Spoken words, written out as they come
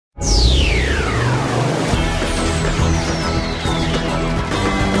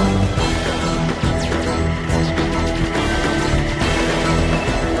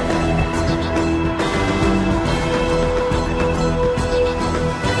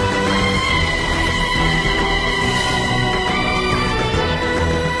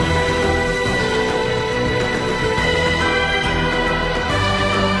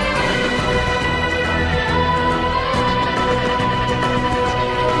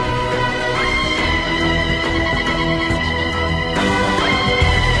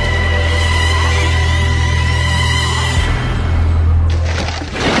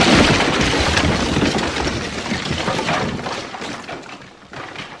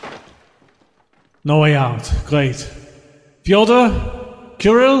No way out. Great. Fyodor?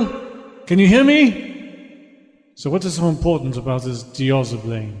 Kirill? Can you hear me? So what is so important about this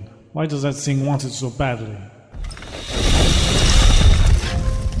Diazoblane? Why does that thing want it so badly?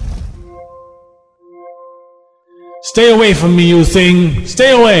 Stay away from me, you thing!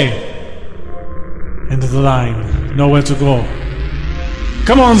 Stay away! End of the line. Nowhere to go.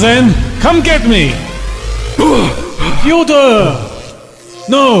 Come on then! Come get me! Fyodor!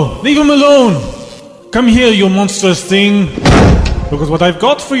 No! Leave him alone! Come here, you monstrous thing! Look at what I've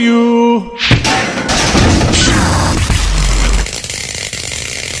got for you!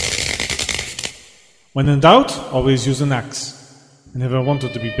 When in doubt, always use an axe. I never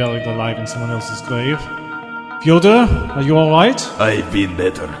wanted to be buried alive in someone else's grave. Fyodor, are you alright? I've been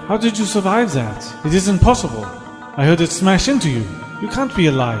better. How did you survive that? It isn't possible. I heard it smash into you. You can't be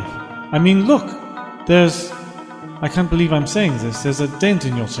alive. I mean, look. I can't believe I'm saying this. There's a dent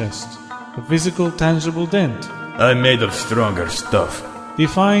in your chest. A physical, tangible dent. I'm made of stronger stuff.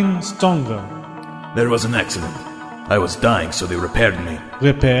 Define stronger. There was an accident. I was dying, so they repaired me.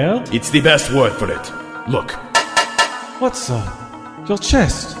 Repaired? It's the best word for it. Look. What's your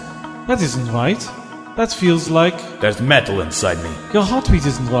chest? That isn't right. That feels like... There's metal inside me. Your heartbeat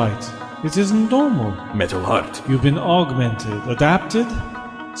isn't right. It isn't normal. Metal heart. You've been augmented, adapted?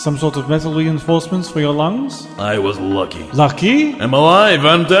 Some sort of metal reinforcements for your lungs? I was lucky. Lucky? I'm alive,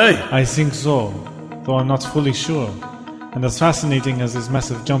 aren't I? I think so, though I'm not fully sure. And as fascinating as this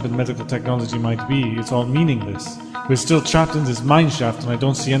massive jump in medical technology might be, it's all meaningless. We're still trapped in this mineshaft and I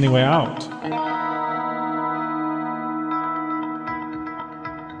don't see any way out.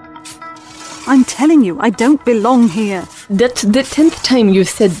 I'm telling you, I don't belong here. That's the 10th time you've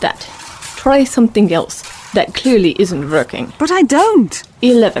said that. Try something else. That clearly isn't working. But I don't.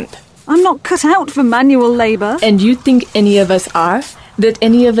 11th. I'm not cut out for manual labor. And you think any of us are? That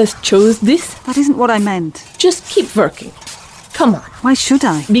any of us chose this? That isn't what I meant. Just keep working. Come on. Why should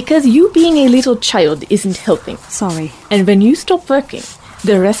I? Because you being a little child isn't helping. Sorry. And when you stop working,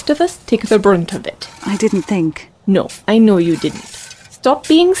 the rest of us take the brunt of it. I didn't think. No, I know you didn't. Stop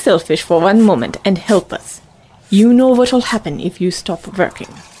being selfish for one moment and help us. You know what'll happen if you stop working.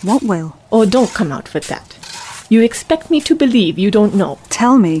 What will? Oh, don't come out with that. You expect me to believe you don't know.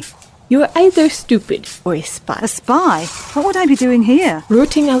 Tell me. You're either stupid or a spy. A spy? What would I be doing here?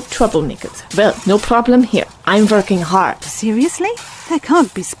 Rooting out troublemakers. Well, no problem here. I'm working hard. Seriously? There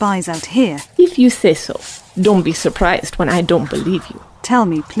can't be spies out here. If you say so, don't be surprised when I don't believe you. Tell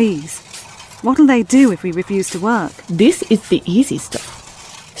me, please. What'll they do if we refuse to work? This is the easy stuff.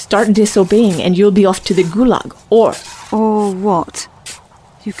 Start disobeying and you'll be off to the gulag. Or what?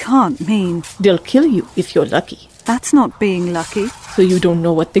 You can't mean... They'll kill you if you're lucky. That's not being lucky. So you don't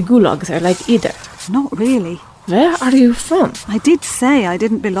know what the gulags are like either. Not really. Where are you from? I did say I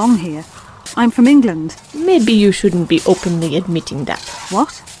didn't belong here. I'm from England. Maybe you shouldn't be openly admitting that.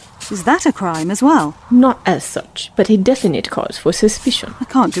 What? Is that a crime as well? Not as such, but a definite cause for suspicion. I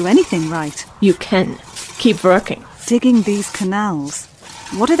can't do anything right. You can. Keep working. Digging these canals.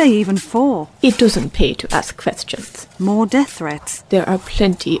 What are they even for? It doesn't pay to ask questions. More death threats? There are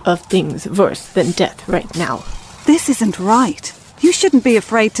plenty of things worse than death right now. This isn't right. You shouldn't be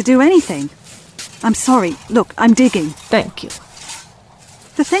afraid to do anything. I'm sorry. Look, I'm digging. Thank you.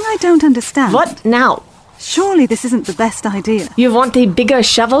 The thing I don't understand... What now? Surely this isn't the best idea. You want a bigger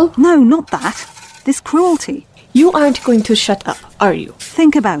shovel? No, not that. This cruelty. You aren't going to shut up, are you?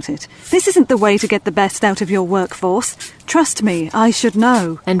 Think about it. This isn't the way to get the best out of your workforce. Trust me, I should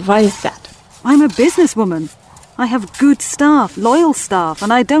know. And why is that? I'm a businesswoman. I have good staff, loyal staff,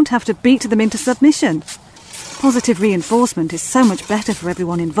 and I don't have to beat them into submission. Positive reinforcement is so much better for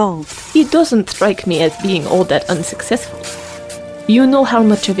everyone involved. It doesn't strike me as being all that unsuccessful. You know how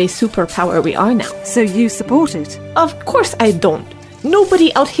much of a superpower we are now. So you support it? Of course I don't.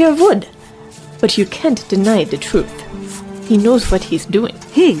 Nobody out here would. But you can't deny the truth. He knows what he's doing.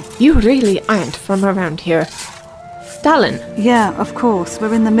 He? You really aren't from around here. Stalin. Yeah, of course.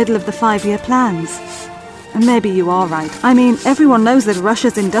 We're in the middle of the 5-year plans. And maybe you are right. I mean, everyone knows that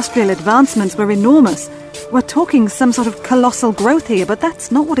Russia's industrial advancements were enormous. We're talking some sort of colossal growth here, but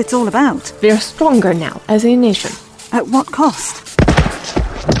that's not what it's all about. We're stronger now as a nation. At what cost?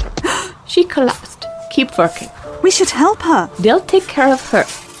 She collapsed. Keep working. We should help her. They'll take care of her.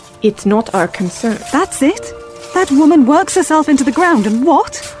 It's not our concern. That's it? That woman works herself into the ground and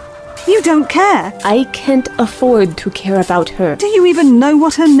what? You don't care? I can't afford to care about her. Do you even know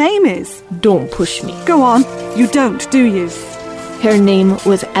what her name is? Don't push me. Go on. You don't, do you? Her name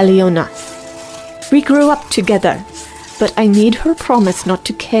was Aliona. We grew up together, but I made her promise not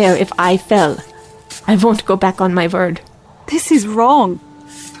to care if I fell. I won't go back on my word. This is wrong.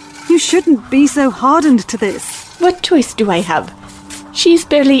 You shouldn't be so hardened to this. What choice do I have? She's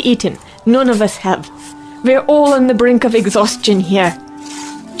barely eaten. None of us have. We're all on the brink of exhaustion here.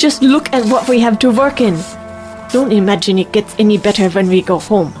 Just look at what we have to work in. Don't imagine it gets any better when we go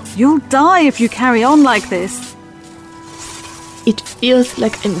home. You'll die if you carry on like this. It feels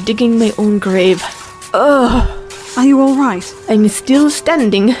like I'm digging my own grave. Ugh. Are you all right? I'm still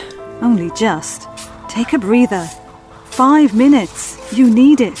standing. Only just. Take a breather. 5 minutes. You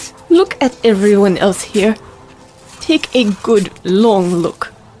need it. Look at everyone else here. Take a good, long look.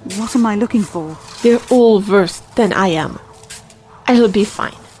 What am I looking for? They're all worse than I am. I'll be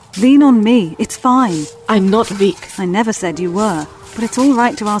fine. Lean on me. It's fine. I'm not weak. I never said you were, but it's all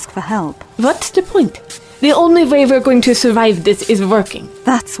right to ask for help. What's the point? The only way we're going to survive this is working.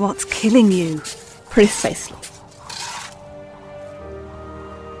 That's what's killing you. Precisely.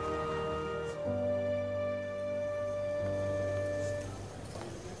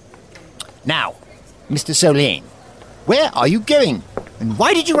 Now, Mr. Stalin, where are you going? And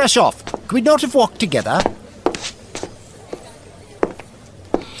why did you rush off? Could we not have walked together?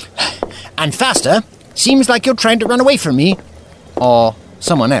 And faster. Seems like you're trying to run away from me. Or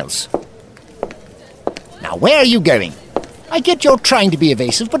someone else. Now, where are you going? I get you're trying to be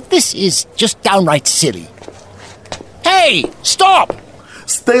evasive, but this is just downright silly. Hey! Stop!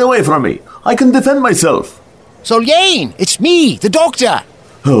 Stay away from me. I can defend myself. Stalin! It's me, the doctor!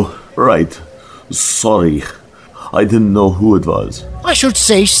 Oh, right. Sorry. I didn't know who it was. I should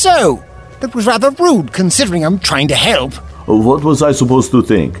say so. That was rather rude, considering I'm trying to help. What was I supposed to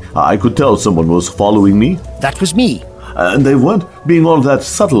think? I could tell someone was following me. That was me. And they weren't being all that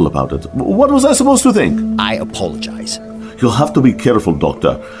subtle about it. What was I supposed to think? I apologize. You'll have to be careful,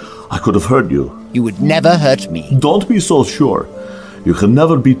 Doctor. I could have hurt you. You would never hurt me. Don't be so sure. You can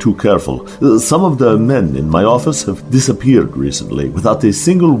never be too careful. Some of the men in my office have disappeared recently without a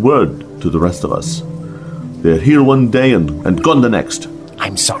single word to the rest of us. They're here one day and gone the next.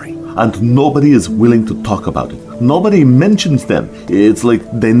 I'm sorry. And nobody is willing to talk about it. Nobody mentions them. It's like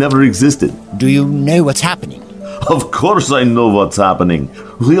they never existed. Do you know what's happening? Of course I know what's happening.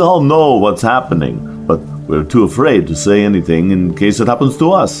 We all know what's happening. But we're too afraid to say anything in case it happens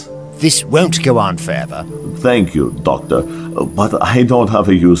to us. This won't go on forever. Thank you, Doctor. But I don't have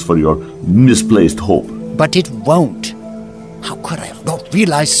a use for your misplaced hope. But it won't. How could I have not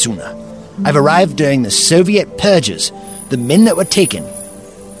realized sooner? I've arrived during the Soviet Purges, the men that were taken.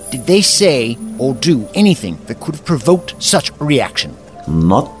 Did they say or do anything that could have provoked such a reaction?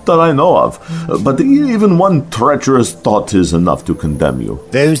 Not that I know of, but even one treacherous thought is enough to condemn you.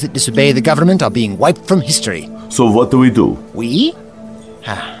 Those that disobey the government are being wiped from history. So what do we do? We?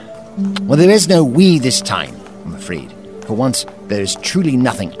 Well, there is no we this time, I'm afraid. For once, there is truly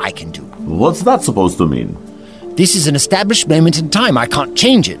nothing I can do. What's that supposed to mean? This is an established moment in time. I can't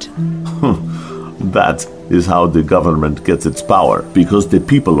change it. That is how the government gets its power, because the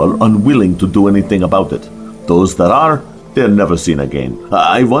people are unwilling to do anything about it. Those that are, they're never seen again.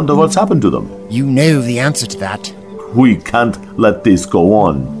 I wonder what's happened to them. You know the answer to that. We can't let this go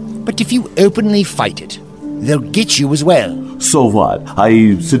on. But if you openly fight it, they'll get you as well. So what?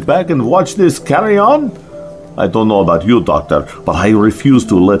 I sit back and watch this carry on? I don't know about you, Doctor, but I refuse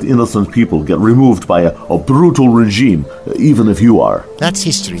to let innocent people get removed by a brutal regime, even if you are. That's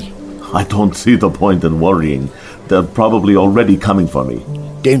history. I don't see the point in worrying. They're probably already coming for me.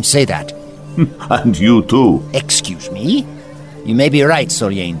 Don't say that. And you too. Excuse me? You may be right,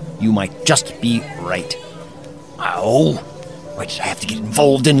 Stalin. You might just be right. Oh, why did I have to get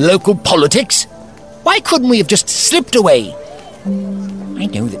involved in local politics? Why couldn't we have just slipped away? I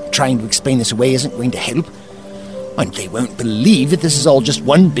know that trying to explain this away isn't going to help. And they won't believe that this is all just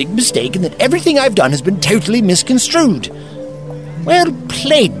one big mistake and that everything I've done has been totally misconstrued. Well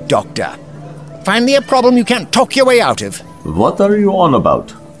played, Doctor. Finally a problem you can't talk your way out of. What are you on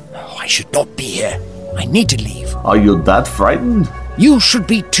about? Oh, I should not be here. I need to leave. Are you that frightened? You should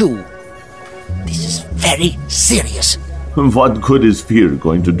be too. This is very serious. What good is fear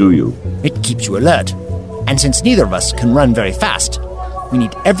going to do you? It keeps you alert. And since neither of us can run very fast, we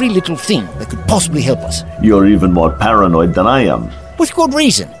need every little thing that could possibly help us. You're even more paranoid than I am. With good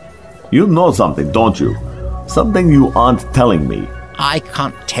reason. You know something, don't you? Something you aren't telling me. I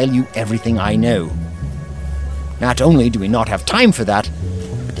can't tell you everything I know. Not only do we not have time for that,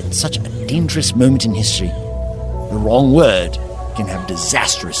 but it's such a dangerous moment in history. The wrong word can have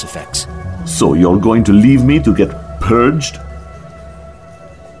disastrous effects. So you're going to leave me to get purged?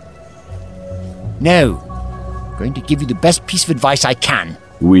 No. I'm going to give you the best piece of advice I can.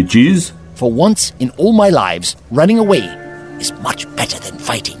 Which is? For once in all my lives, running away is much better than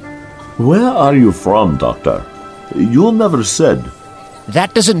fighting. Where are you from, Doctor? You never said.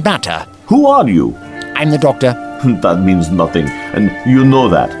 that doesn't matter. Who are you? I'm the doctor. That means nothing, and you know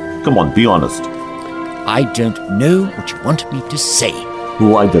that. Come on, be honest. I don't know what you want me to say.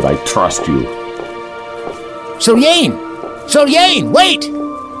 Why did I trust you? Solyain! Solyain, wait!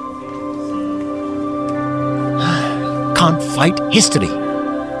 Can't fight history.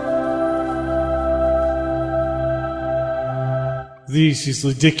 This is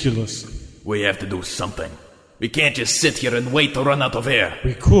ridiculous. We have to do something. We can't just sit here and wait to run out of air.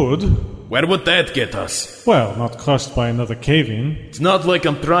 We could. Where would that get us? Well, not crushed by another cave-in. It's not like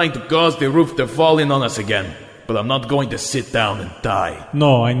I'm trying to cause the roof to fall in on us again, but I'm not going to sit down and die.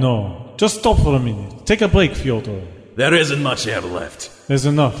 No, I know. Just stop for a minute. Take a break, Fyodor. There isn't much air left. There's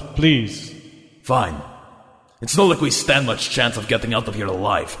enough, please. Fine. It's not like we stand much chance of getting out of here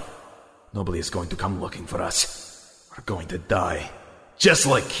alive. Nobody is going to come looking for us. We're going to die. Just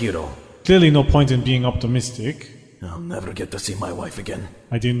like Hiro. Clearly no point in being optimistic. I'll never get to see my wife again.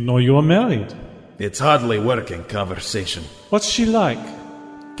 I didn't know you were married. It's hardly working conversation. What's she like?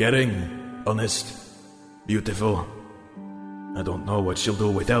 Caring, honest, beautiful. I don't know what she'll do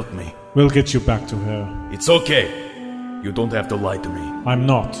without me. We'll get you back to her. It's okay. You don't have to lie to me. I'm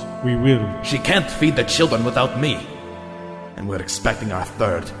not. We will. She can't feed the children without me. And we're expecting our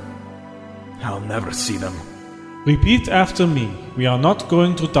third. I'll never see them. Repeat after me. We are not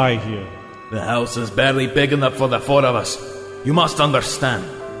going to die here. The house is barely big enough for the four of us. You must understand.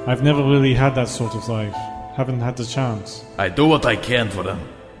 I've never really had that sort of life. Haven't had the chance. I do what I can for them.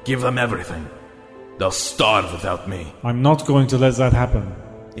 Give them everything. They'll starve without me. I'm not going to let that happen.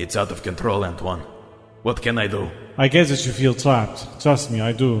 It's out of control, Antoine. What can I do? I get that you feel trapped. Trust me,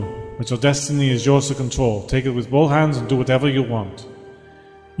 I do. But your destiny is yours to control. Take it with both hands and do whatever you want.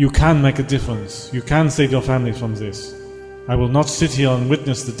 You can make a difference. You can save your family from this. I will not sit here and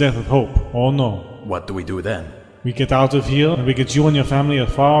witness the death of hope. Oh no. What do we do then? We get out of here and we get you and your family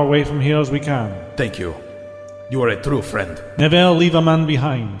as far away from here as we can. Thank you. You are a true friend. Never leave a man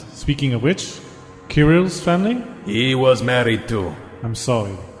behind. Speaking of which, Kirill's family? He was married too. I'm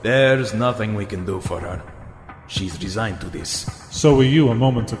sorry. There's nothing we can do for her. She's resigned to this. So were you a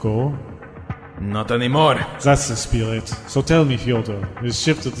moment ago. Not anymore. That's the spirit. So tell me, Fyodor, is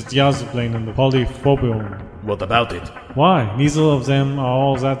shifted the Diazoplane and the polyphobion. What about it? Why? Neither of them are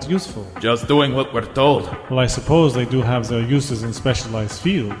all that useful. Just doing what we're told. Well, I suppose they do have their uses in specialized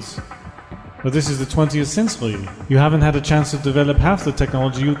fields. But this is the 20th century. You haven't had a chance to develop half the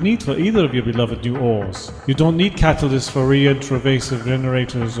technology you'd need for either of your beloved new ores. You don't need catalysts for reitravasive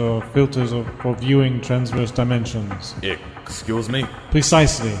generators or filters for viewing transverse dimensions. Excuse me?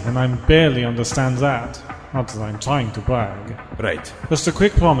 Precisely, and I barely understand that. Not that I'm trying to brag. Right. Just a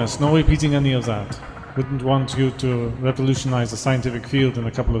quick promise, no repeating any of that. Wouldn't want you to revolutionize the scientific field in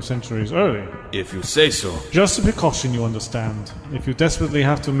a couple of centuries early. If you say so. Just a precaution, you understand. If you desperately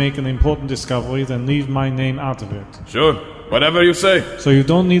have to make an important discovery, then leave my name out of it. Sure, whatever you say. So you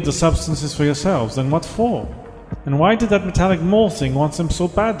don't need the substances for yourselves, then what for? And why did that metallic mole thing want them so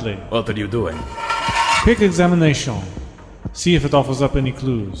badly? What are you doing? Quick examination. See if it offers up any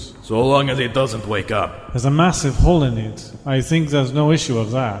clues. So long as it doesn't wake up. There's a massive hole in it. I think there's no issue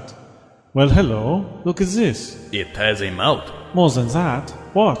of that. Well, hello. Look at this. It has a mouth. More than that.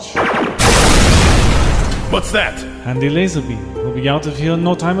 Watch. What's that? Handy laser beam. We'll be out of here in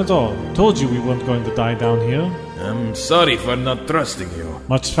no time at all. Told you we weren't going to die down here. I'm sorry for not trusting you.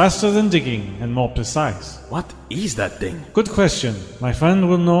 Much faster than digging, and more precise. What is that thing? Good question. My friend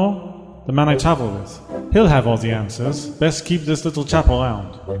will know. The man I travel with. He'll have all the answers. Best keep this little chap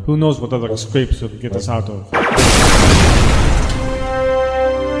around. Who knows what other scrapes he'll get us out of.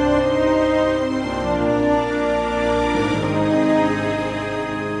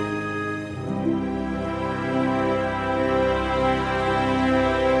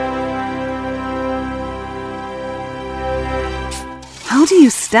 How do you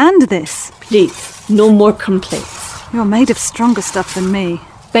stand this? Please, no more complaints. You're made of stronger stuff than me.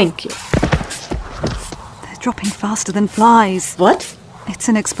 Thank you. They're dropping faster than flies. What? It's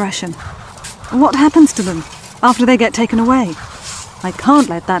an expression. What happens to them after they get taken away? I can't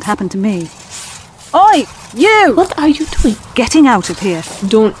let that happen to me. Oi! You! What are you doing? Getting out of here.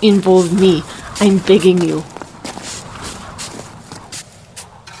 Don't involve me. I'm begging you.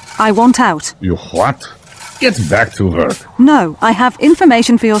 I want out. You what? Get back to work. No, I have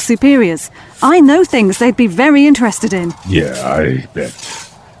information for your superiors. I know things they'd be very interested in. Yeah, I bet.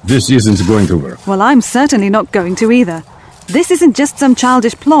 This isn't going to work. Well, I'm certainly not going to either. This isn't just some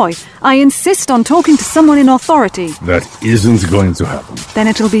childish ploy. I insist on talking to someone in authority. That isn't going to happen. Then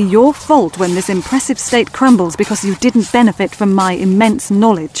it'll be your fault when this impressive state crumbles because you didn't benefit from my immense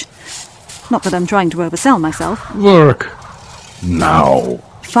knowledge. Not that I'm trying to oversell myself. Work. Now.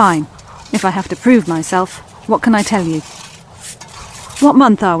 Fine. If I have to prove myself, what can I tell you? What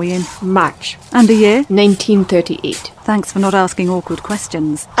month are we in? March And a year? 1938. Thanks for not asking awkward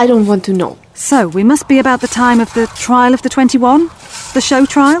questions. I don't want to know. So, we must be about the time of the trial of the 21? The show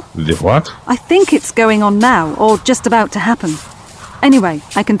trial? The what? I think it's going on now, or just about to happen. Anyway,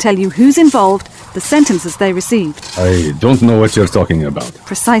 I can tell you who's involved, the sentences they received. I don't know what you're talking about.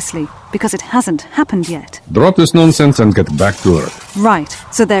 Precisely, because it hasn't happened yet. Drop this nonsense and get back to Earth. Right,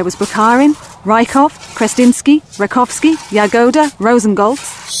 so there was Bukharin, Rykov, Krestinsky, Rakovsky, Yagoda,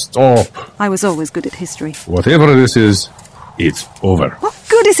 Rosengoltz. Stop. I was always good at history. Whatever this is, it's over. What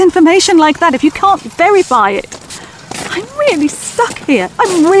good is information like that if you can't verify it? I'm really stuck here.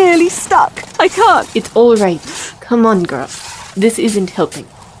 I'm really stuck. I can't. It's all right. Come on, girl. This isn't helping.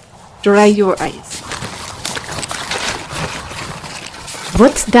 Dry your eyes.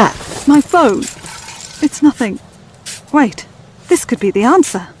 What's that? My phone. It's nothing. Wait, this could be the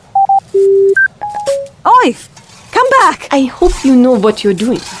answer. Oi! Come back! I hope you know what you're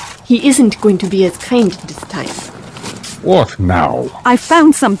doing. He isn't going to be as kind this time. What now? I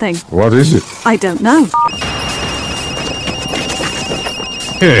found something. What is it? I don't know.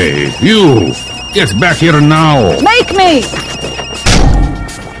 Hey, you! Get back here now! Make me!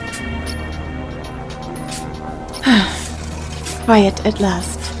 Quiet at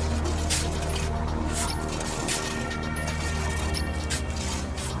last.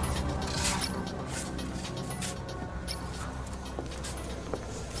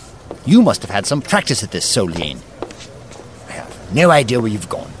 You must have had some practice at this, Solane. I have no idea where you've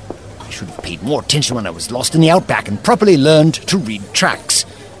gone. I should have paid more attention when I was lost in the outback and properly learned to read tracks.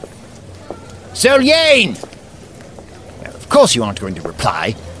 Solane! Well, of course you aren't going to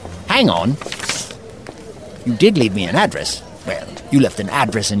reply. Hang on. You did leave me an address. Well, you left an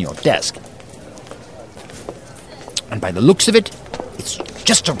address in your desk. And by the looks of it, it's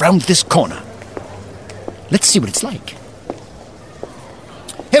just around this corner. Let's see what it's like.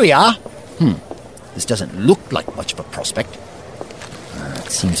 Here we are. This doesn't look like much of a prospect.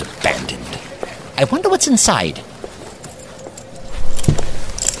 It seems abandoned. I wonder what's inside.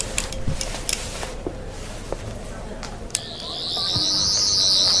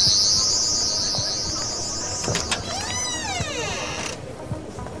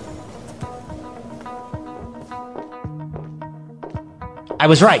 I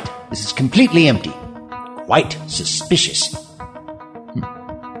was right. This is completely empty. Quite suspicious.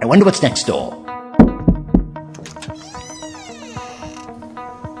 I wonder what's next door.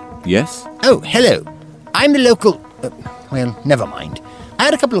 Yes? Oh, hello. I'm the local... well, never mind. I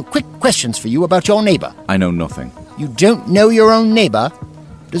had a couple of quick questions for you about your neighbor. I know nothing. You don't know your own neighbor?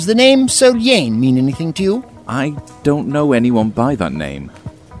 Does the name Solane mean anything to you? I don't know anyone by that name.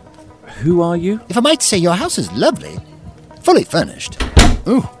 Who are you? If I might say, your house is lovely. Fully furnished.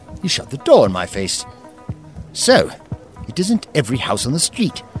 Ooh, you shut the door in my face. So, it isn't every house on the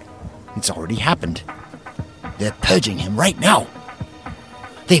street. It's already happened. They're purging him right now.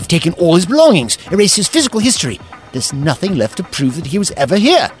 They've taken all his belongings, erased his physical history. There's nothing left to prove that he was ever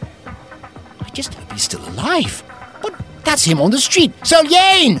here. I just hope he's still alive. But that's him on the street.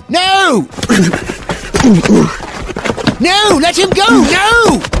 Solane! No! No! Let him go!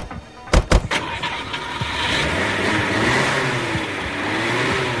 No!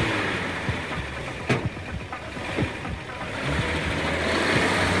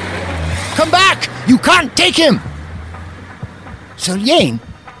 Come back! You can't take him! Solane?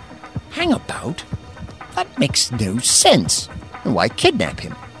 Hang about? That makes no sense. Why kidnap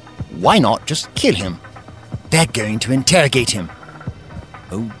him? Why not just kill him? They're going to interrogate him.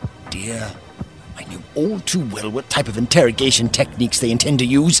 Oh dear. I know all too well what type of interrogation techniques they intend to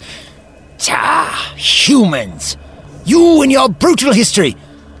use. Humans! You and your brutal history!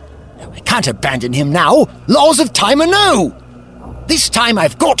 No, I can't abandon him now. Laws of time are no! This time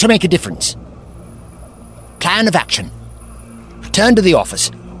I've got to make a difference. Plan of action. Return to the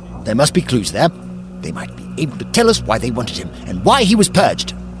office. There must be clues there. They might be able to tell us why they wanted him and why he was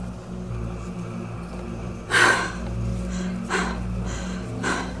purged.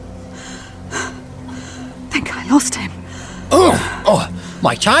 Think I lost him. Oh,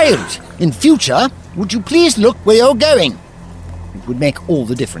 my child. In future, would you please look where you're going? It would make all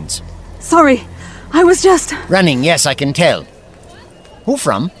the difference. Sorry, I was just... Running, yes, I can tell. Who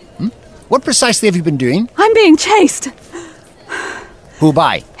from? What precisely have you been doing? I'm being chased. Who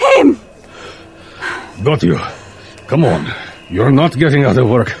by? Him! Got you. Come on. You're not getting out of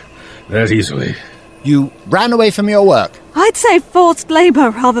work that easily. You ran away from your work. I'd say forced labor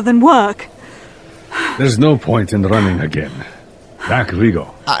rather than work. There's no point in running again. Back we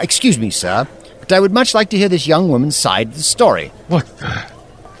go. Excuse me, sir. but I would much like to hear this young woman's side of the story. What the?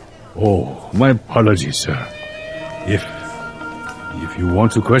 Oh, my apologies, sir. If you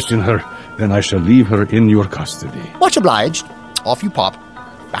want to question her, then I shall leave her in your custody. Much obliged. Off you pop.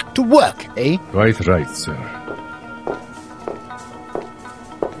 Back to work, eh? Right, sir.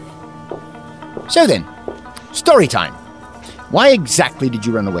 So then, story time. Why exactly did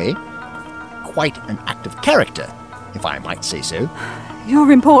you run away? Quite an act of character, if I might say so.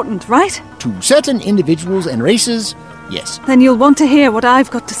 You're important, right? To certain individuals and races, yes. Then you'll want to hear what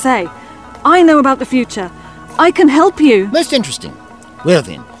I've got to say. I know about the future. I can help you. Most interesting. Well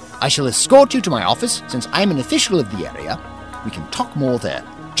then, I shall escort you to my office, since I'm an official of the area. We can talk more there,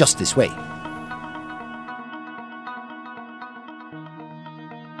 just this way.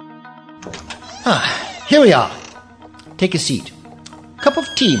 Here we are. Take a seat. Cup of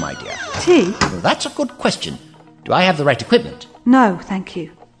tea, my dear. Tea? Well, that's a good question. Do I have the right equipment? No, thank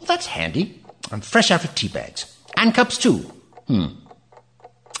you. Well, that's handy. I'm fresh out of tea bags. And cups too.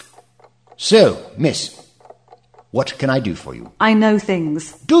 So, miss, what can I do for you? I know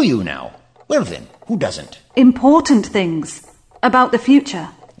things. Do you now? Well then, who doesn't? Important things. About the future.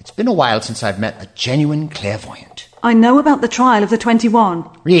 It's been a while since I've met a genuine clairvoyant. I know about the trial of the 21.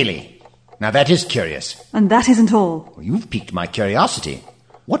 Really? Now that is curious. And that isn't all. Well, you've piqued my curiosity.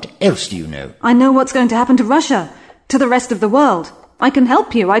 What else do you know? I know what's going to happen to Russia, to the rest of the world. I can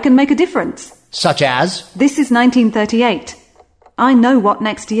help you. I can make a difference. Such as? This is 1938. I know what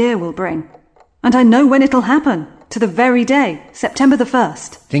next year will bring. And I know when it'll happen. To the very day, September the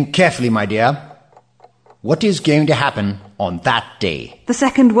 1st. Think carefully, my dear. What is going to happen on that day? The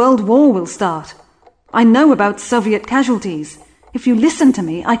Second World War will start. I know about Soviet casualties. If you listen to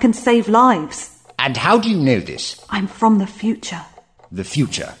me, I can save lives. And how do you know this? I'm from the future. The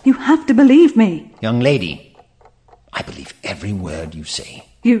future? You have to believe me. Young lady, I believe every word you say.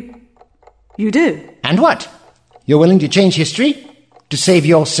 You do? And what? You're willing to change history? To save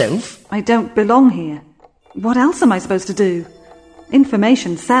yourself? I don't belong here. What else am I supposed to do?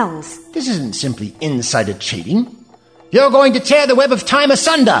 Information sells. This isn't simply insider trading. You're going to tear the web of time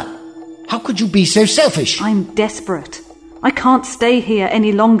asunder. How could you be so selfish? I'm desperate. I can't stay here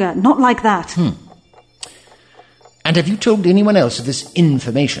any longer. Not like that. And have you told anyone else of this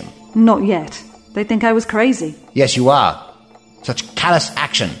information? Not yet. They think I was crazy. Yes, you are. Such callous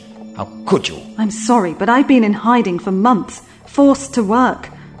action. How could you? I'm sorry, but I've been in hiding for months, forced to work.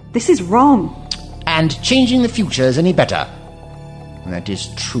 This is wrong. And changing the future is any better? That is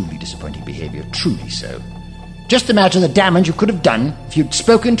truly disappointing behavior, truly so. Just imagine the damage you could have done if you'd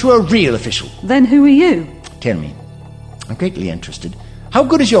spoken to a real official. Then who are you? Tell me. I'm greatly interested. How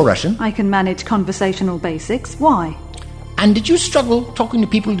good is your Russian? I can manage conversational basics. Why? And did you struggle talking to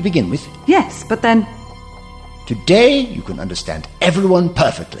people to begin with? Yes, but then... Today, you can understand everyone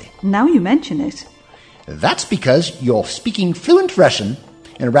perfectly. Now you mention it. That's because you're speaking fluent Russian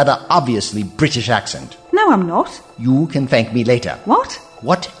in a rather obviously British accent. No, I'm not. You can thank me later. What?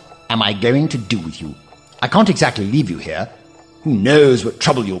 What am I going to do with you? I can't exactly leave you here. Who knows what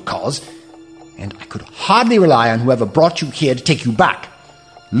trouble you'll cause? And I could hardly rely on whoever brought you here to take you back.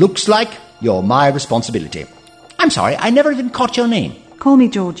 Looks like you're my responsibility. I'm sorry, I never even caught your name. Call me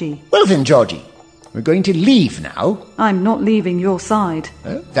Georgie. Well then, Georgie, we're going to leave now. I'm not leaving your side.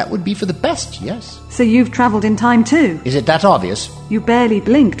 Oh, that would be for the best, yes. So you've travelled in time too? Is it that obvious? You barely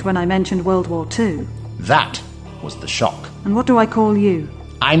blinked when I mentioned World War II. That was the shock. And what do I call you?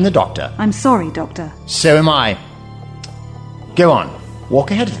 I'm the doctor. I'm sorry, Doctor. So am I. Go on, walk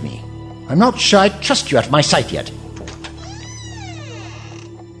ahead of me. I'm not sure I trust you at my sight yet.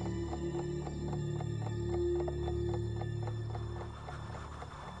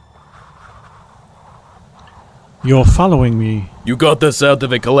 You're following me. You got us out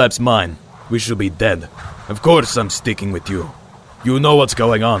of a collapsed mine. We should be dead. Of course I'm sticking with you. You know what's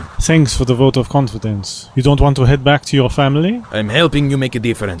going on. Thanks for the vote of confidence. You don't want to head back to your family? I'm helping you make a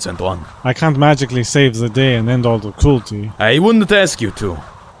difference, Antoine. I can't magically save the day and end all the cruelty. I wouldn't ask you to.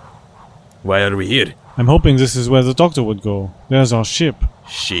 Why are we here? I'm hoping this is where the doctor would go. There's our ship.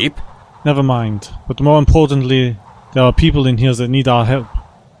 Sheep? Never mind. But more importantly, there are people in here that need our help.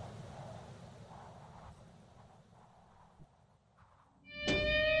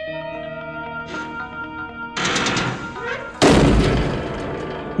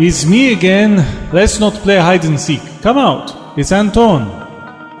 It's me again. Let's not play hide and seek. Come out. It's Antoine.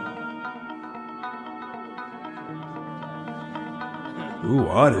 Who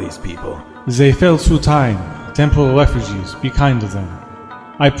are these people? They fell through time. Temporal refugees. Be kind to them.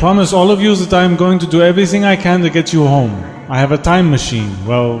 I promise all of you that I am going to do everything I can to get you home. I have a time machine.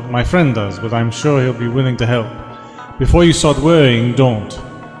 Well, my friend does, but I'm sure he'll be willing to help. Before you start worrying, don't.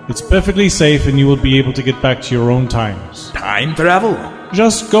 It's perfectly safe and you will be able to get back to your own times. Time travel?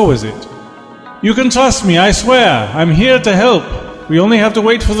 Just go with it. You can trust me, I swear. I'm here to help. We only have to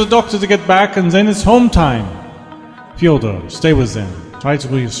wait for the doctor to get back and then it's home time. Fyodor, stay with them. Try to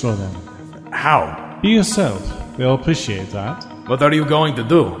reassure them. How? Be yourself. They'll appreciate that. What are you going to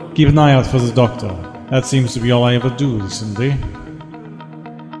do? Keep an eye out for the doctor. That seems to be all I ever do recently.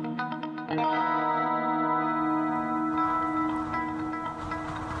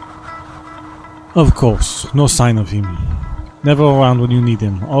 Of course, no sign of him. Never around when you need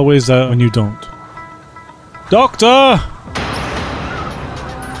him, always there when you don't. Doctor!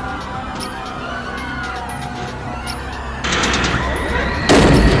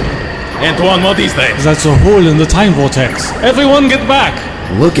 Antoine, what is that? That's a hole in the time vortex. Everyone get back!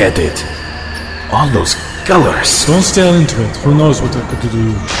 Look at it. All those colors. Don't stare into it. Who knows what that could do to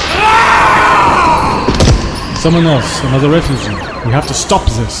you? Someone else, another refugee. We have to stop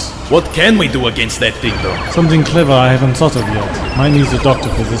this. What can we do against that thing, though? Something clever I haven't thought of yet. Might need a doctor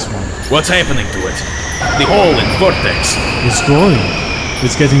for this one. What's happening to it? The hole in vortex. It's growing.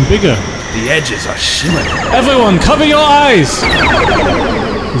 It's getting bigger. The edges are shimmering. Everyone, cover your eyes!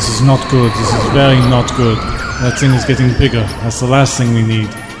 This is not good. This is very not good. That thing is getting bigger. That's the last thing we need.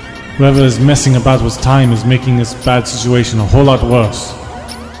 Whoever is messing about with time is making this bad situation a whole lot worse.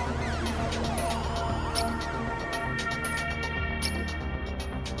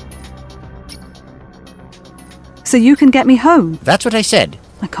 So you can get me home? That's what I said.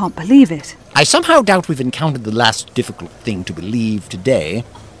 I can't believe it. I somehow doubt we've encountered the last difficult thing to believe today.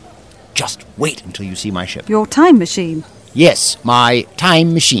 Just wait until you see my ship. Your time machine? Yes, my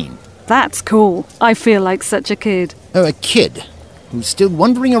time machine. That's cool. I feel like such a kid. Oh, a kid who's still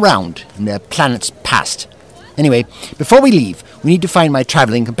wandering around in their planet's past. Anyway, before we leave, we need to find my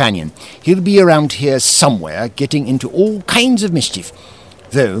travelling companion. He'll be around here somewhere, getting into all kinds of mischief.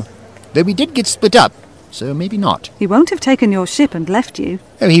 Though we did get split up, so maybe not. He won't have taken your ship and left you.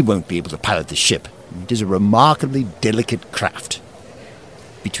 Oh, he won't be able to pilot the ship. It is a remarkably delicate craft.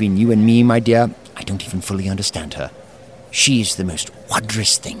 Between you and me, my dear, I don't even fully understand her. She's the most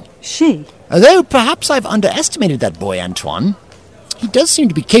wondrous thing. She? Although perhaps I've underestimated that boy, Antoine. He does seem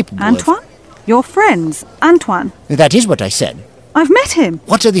to be capable Antoine? Your friends, Antoine? That is what I said. I've met him.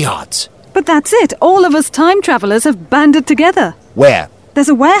 What are the odds? But that's it. All of us time travellers have banded together. Where? There's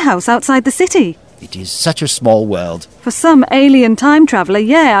a warehouse outside the city. It is such a small world. For some alien time traveller,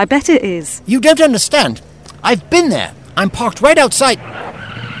 yeah, I bet it is. You don't understand. I've been there. I'm parked right outside.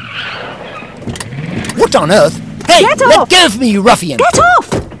 What on earth? Hey, Get let off! go of me, you ruffian! Get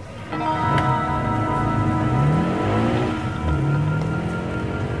off!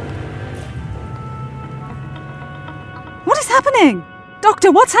 What is happening?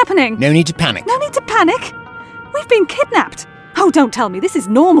 Doctor, what's happening? No need to panic. No need to panic. We've been kidnapped. Oh, don't tell me this is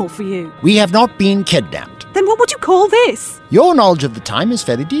normal for you. We have not been kidnapped. Then what would you call this? Your knowledge of the time is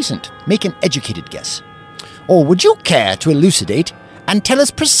fairly decent. Make an educated guess. Or would you care to elucidate and tell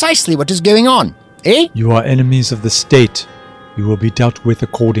us precisely what is going on? Eh? You are enemies of the state. You will be dealt with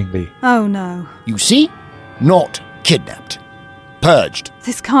accordingly. Oh, no. You see? Not kidnapped. Purged.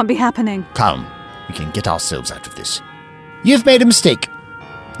 This can't be happening. Calm. We can get ourselves out of this. You've made a mistake.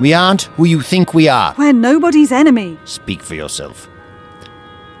 We aren't who you think we are. We're nobody's enemy. Speak for yourself.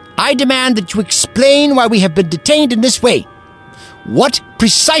 I demand that you explain why we have been detained in this way. What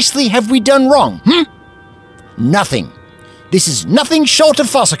precisely have we done wrong, Nothing. This is nothing short of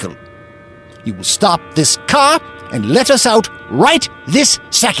farcical. You will stop this car and let us out right this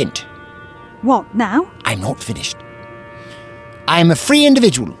second. What, now? I'm not finished. I am a free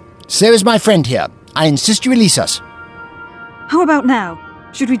individual. So is my friend here. I insist you release us. How about now?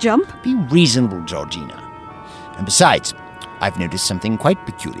 Should we jump? Be reasonable, Georgina. And besides, I've noticed something quite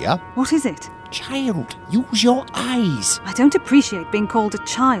peculiar. What is it? Child, use your eyes. I don't appreciate being called a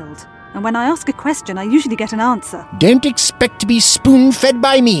child. And when I ask a question, I usually get an answer. Don't expect to be spoon-fed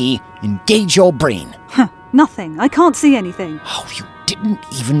by me. Engage your brain. Nothing. I can't see anything. Oh, you didn't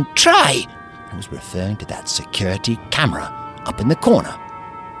even try. I was referring to that security camera up in the corner.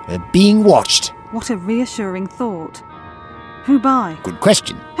 We're being watched. What a reassuring thought. Who by? Good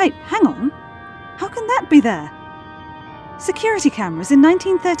question. Hey, hang on. How can that be there? Security cameras in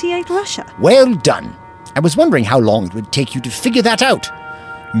 1938 Russia. Well done. I was wondering how long it would take you to figure that out.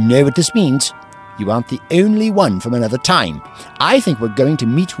 You know what this means. You aren't the only one from another time. I think we're going to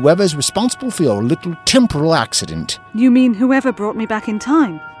meet whoever's responsible for your little temporal accident. You mean whoever brought me back in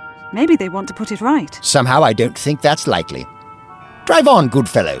time? Maybe they want to put it right. Somehow I don't think that's likely. Drive on, good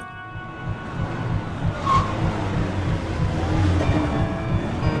fellow.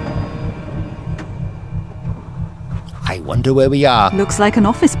 I wonder where we are. Looks like an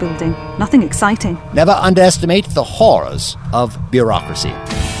office building. Nothing exciting. Never underestimate the horrors of bureaucracy.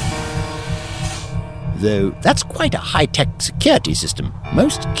 Though that's quite a high-tech security system.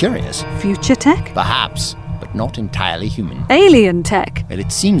 Most curious. Future tech? Perhaps, but not entirely human. Alien tech? Well,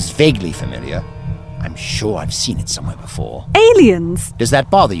 it seems vaguely familiar. I'm sure I've seen it somewhere before. Aliens? Does that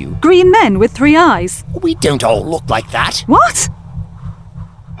bother you? Green men with 3 eyes? We don't all look like that. What?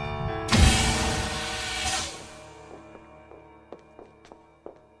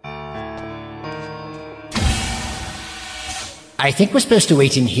 I think we're supposed to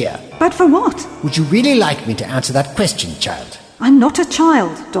wait in here. But for what? Would you really like me to answer that question, child? I'm not a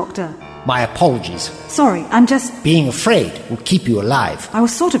child, Doctor. My apologies. Sorry, I'm just... Being afraid will keep you alive. I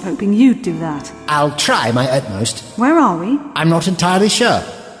was sort of hoping you'd do that. I'll try my utmost. Where are we? I'm not entirely sure.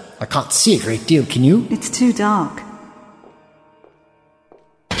 I can't see a great deal, can you? It's too dark.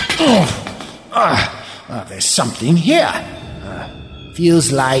 There's something here.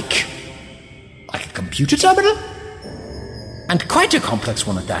 Feels like a computer terminal? And quite a complex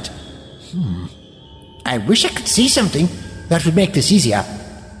one at that. I wish I could see something that would make this easier.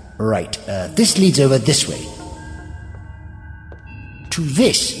 Right, this leads over this way. To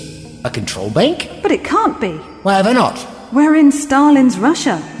this. A control bank? But it can't be. Why ever not? We're in Stalin's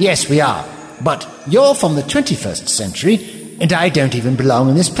Russia. Yes, we are. But you're from the 21st century, and I don't even belong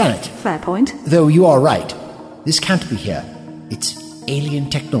on this planet. Fair point. Though you are right. This can't be here. It's alien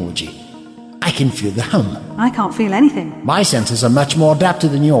technology. I can feel the hum. I can't feel anything. My senses are much more adapted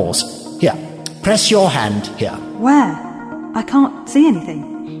than yours. Here, press your hand here. Where? I can't see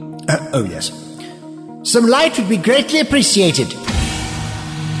anything. Oh, yes. Some light would be greatly appreciated.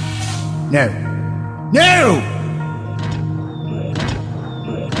 No. No!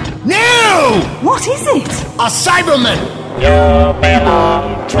 No! What is it? A Cyberman! You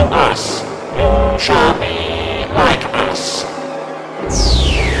belong to us. You shall be like us.